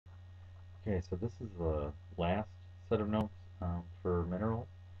Okay, so this is the last set of notes for minerals,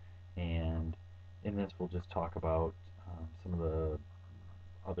 and in this we'll just talk about some of the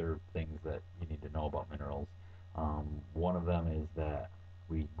other things that you need to know about minerals. One of them is that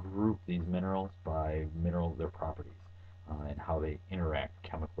we group these minerals by their properties and how they interact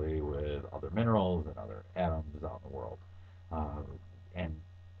chemically with other minerals and other atoms out in the world, uh, and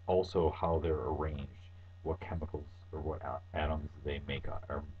also how they're arranged, what chemicals or what atoms they make up,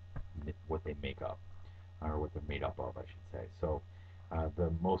 or what they make up, or what they're made up of, I should say. So,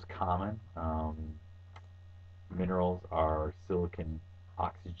 the most common minerals are silicon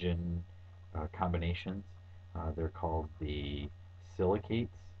oxygen combinations. They're called the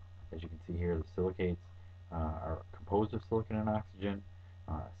silicates. As you can see here, the silicates are composed of silicon and oxygen.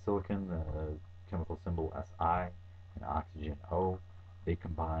 Silicon, the chemical symbol Si, and oxygen O, they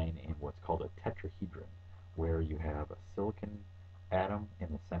combine in what's called a tetrahedron, where you have a silicon atom in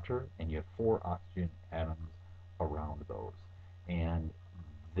the center and you have four oxygen atoms around those. And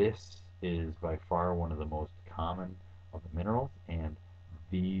this is by far one of the most common of the minerals, and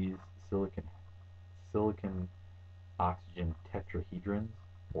these silicon silicon oxygen tetrahedrons,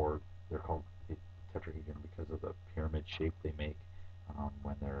 or they're called the tetrahedron because of the pyramid shape they make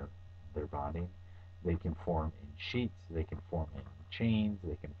when they're bonding. They can form in sheets, they can form in chains,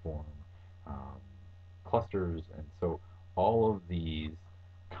 they can form um, clusters, and so all of these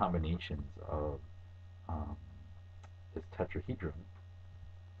combinations of um, this tetrahedron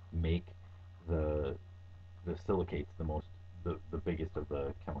make the the silicates the biggest of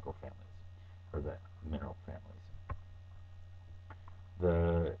the chemical families or the mineral families.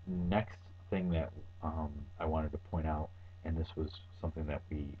 The next thing that I wanted to point out, and this was something that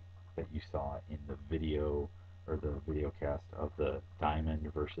you saw in the video or the video cast of the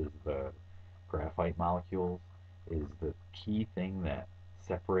diamond versus the graphite molecules, is the key thing that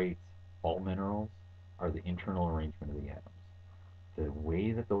separates all minerals are the internal arrangement of the atoms. The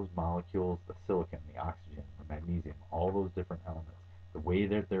way that those molecules, the silicon, the oxygen, the magnesium, all those different elements, the way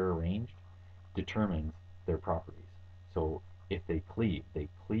that they're arranged determines their properties. So if they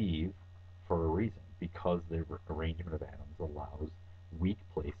cleave for a reason because their arrangement of atoms allows weak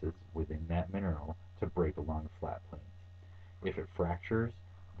places within that mineral to break along flat planes. If it fractures,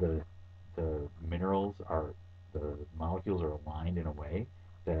 the the minerals are the molecules are aligned in a way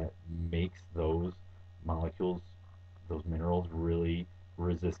that makes molecules those minerals really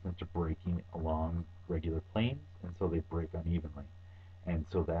resistant to breaking along regular planes, and so they break unevenly. And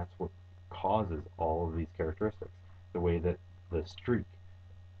so that's what causes all of these characteristics. The way that the streak,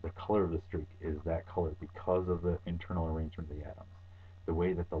 the color of the streak is that color because of the internal arrangement of the atoms. The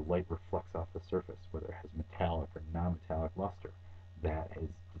way that the light reflects off the surface, whether it has metallic or non-metallic luster, that is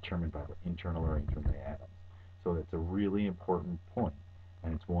determined by the internal arrangement of the atoms. So it's a really important point,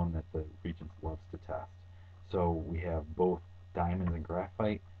 and it's one that the Regents loves to test. So we have both diamonds and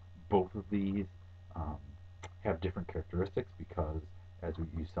graphite. Both of these um, have different characteristics because, as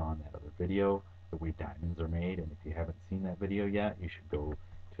you saw in that other video, the way diamonds are made. And if you haven't seen that video yet, you should go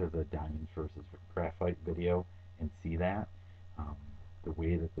to the diamonds versus graphite video and see that. Um, the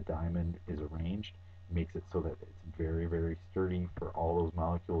way that the diamond is arranged makes it so that it's very, very sturdy for all those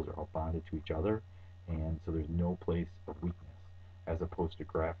molecules are all bonded to each other, and so there's no place of weakness, as opposed to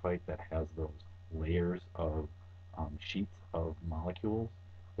graphite that has those layers of sheets of molecules.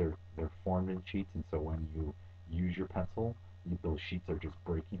 They're formed in sheets, and so when you use your pencil, those sheets are just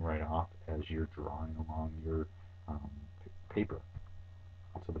breaking right off as you're drawing along your um, paper.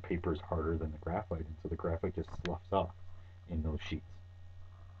 So the paper is harder than the graphite, and so the graphite just sloughs off in those sheets.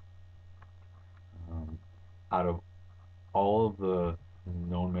 Um, Out of all of the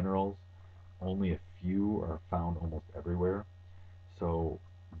known minerals, only a few are found almost everywhere. So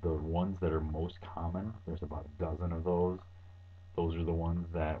the ones that are most common, there's about a dozen of those. Those are the ones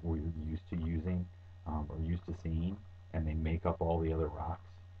that we're used to using or used to seeing, and they make up all the other rocks.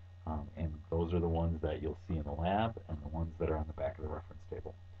 And those are the ones that you'll see in the lab and the ones that are on the back of the reference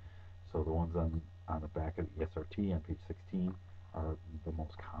table. So the ones on the back of the ESRT on page 16 are the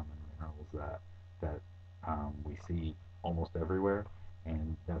most common minerals that we see almost everywhere,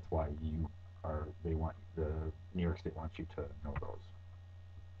 and that's why they want the New York State wants you to know those.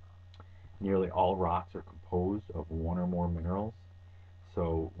 Nearly all rocks are composed of one or more minerals.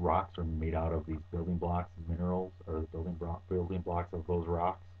 So rocks are made out of these building blocks, minerals are the building blocks of those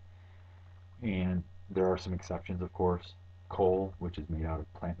rocks. And there are some exceptions, of course. Coal, which is made out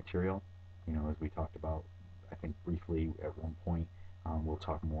of plant material, as we talked about, I think briefly at one point, we'll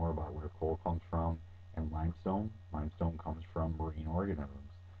talk more about where coal comes from. And limestone. Limestone comes from marine organisms.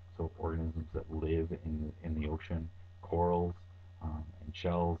 So organisms that live in the ocean, corals, and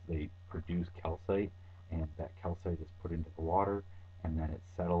shells, they produce calcite, and that calcite is put into the water, and then it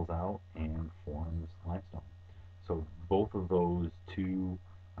settles out and forms limestone. So both of those two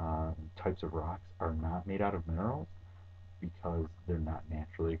types of rocks are not made out of minerals because they're not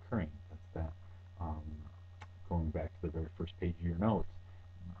naturally occurring. That's that. Um, Going back to the very first page of your notes,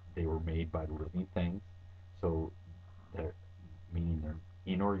 they were made by living things, so they're meaning they're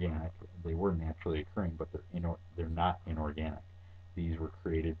inorganic. They were naturally occurring, but they're not inorganic. These were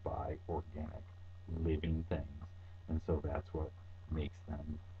created by organic, living things, and so that's what makes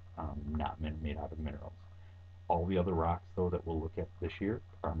them not made out of minerals. All the other rocks, though, that we'll look at this year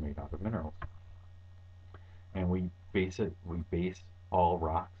are made out of minerals, and we base all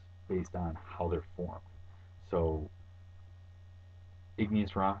rocks based on how they're formed. So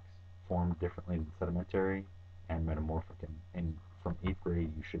igneous rocks form differently than sedimentary and metamorphic. And from eighth grade,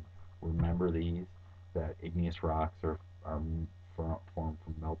 you should remember these, that igneous rocks are formed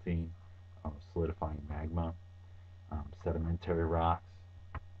from melting, solidifying magma. Sedimentary rocks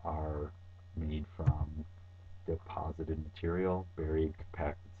are made from deposited material, buried,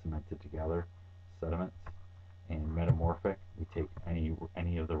 compacted, cemented together sediments. And metamorphic, we take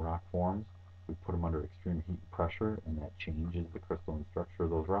any of the rock forms, we put them under extreme heat and pressure, and that changes the crystalline structure of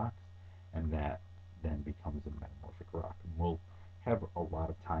those rocks, and that then becomes a metamorphic rock. And we'll have a lot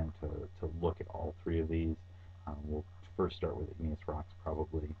of time to look at all three of these. We'll first start with igneous rocks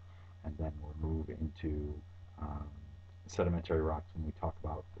probably, and then we'll move into um, sedimentary rocks when we talk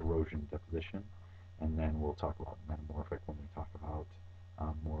about erosion deposition, and then we'll talk about metamorphic when we talk about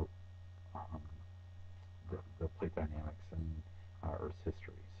more um, the plate dynamics and Earth's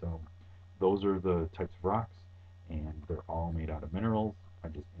history. So those are the types of rocks, and they're all made out of minerals. I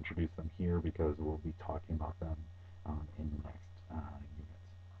just introduced them here because we'll be talking about them in the next